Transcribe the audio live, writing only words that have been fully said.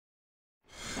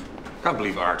I can't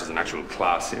believe art is an actual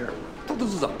class here. I thought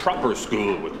this was a proper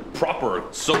school with proper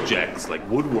subjects like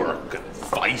woodwork and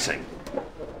fighting.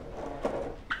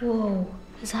 Whoa,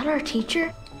 is that our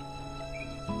teacher?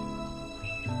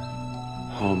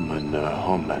 Homina,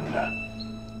 homina.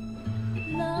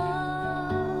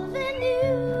 Loving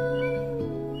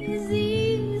you is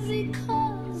easy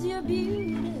 'cause you're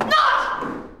beautiful.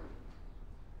 No!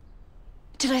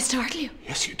 Did I startle you?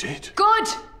 Yes, you did. Good!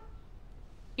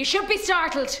 You should be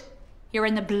startled. You're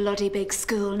in the bloody big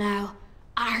school now.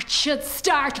 Art should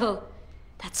startle.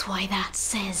 That's why that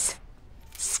says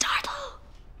startle.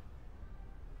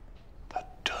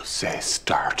 That does say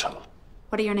startle.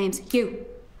 What are your names? You.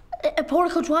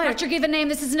 Portico Dwyer. Not your given name.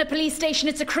 This isn't a police station.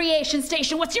 It's a creation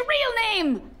station. What's your real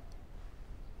name?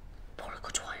 Portico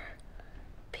Dwyer.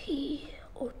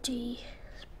 P-O-D.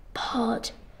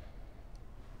 Pod.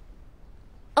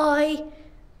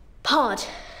 Pod.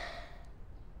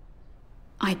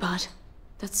 iPod.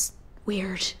 That's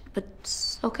weird, but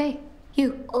it's okay.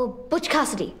 You. Oh, Butch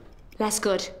Cassidy. Less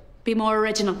good. Be more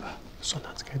original.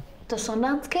 Sundance Kid. The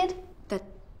Sundance Kid?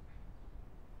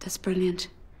 That's brilliant.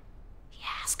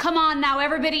 Yes, come on now,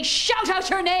 everybody, shout out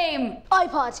your name!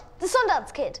 iPod. The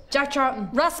Sundance Kid. Jack Charlton.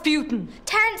 Rasputin.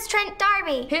 Terence Trent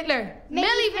D'Arby. Hitler.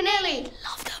 Milli Vanilli.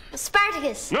 Love them.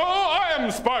 Spartacus. No, I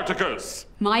am Spartacus.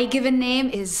 My given name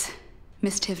is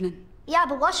Miss Tivnan. Yeah,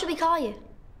 but what should we call you?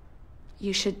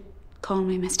 You should call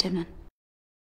me Miss Tivnan.